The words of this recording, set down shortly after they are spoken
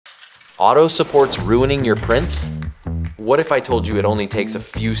Auto support's ruining your prints? What if I told you it only takes a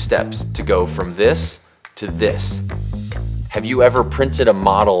few steps to go from this to this? Have you ever printed a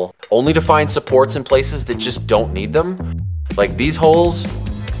model only to find supports in places that just don't need them? Like these holes?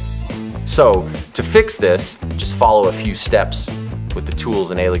 So to fix this, just follow a few steps with the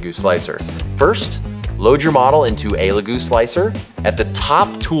tools in Elegoo Slicer. First, load your model into Elegoo Slicer. At the top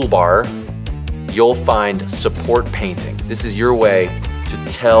toolbar, you'll find support painting. This is your way to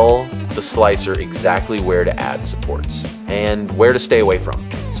tell the slicer exactly where to add supports and where to stay away from.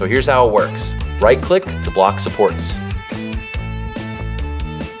 So here's how it works. Right-click to block supports.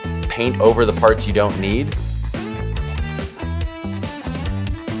 Paint over the parts you don't need.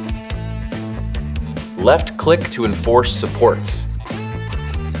 Left-click to enforce supports.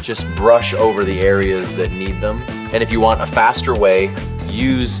 Just brush over the areas that need them. And if you want a faster way,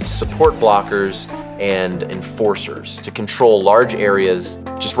 use support blockers and enforcers to control large areas.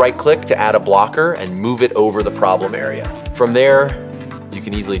 Just right-click to add a blocker and move it over the problem area. From there, you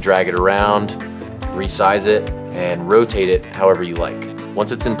can easily drag it around, resize it, and rotate it however you like.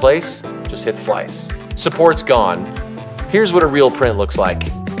 Once it's in place, just hit slice. Support's gone. Here's what a real print looks like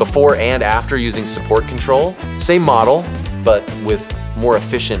before and after using support control. Same model, but with more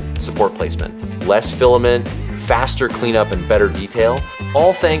efficient support placement. Less filament, faster cleanup, and better detail,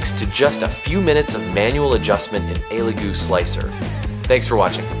 all thanks to just a few minutes of manual adjustment in Elegoo Slicer. Thanks for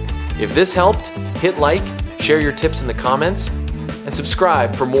watching. If this helped, hit like, share your tips in the comments, and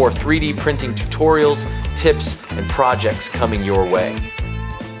subscribe for more 3D printing tutorials, tips, and projects coming your way.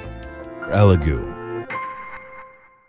 Elegoo.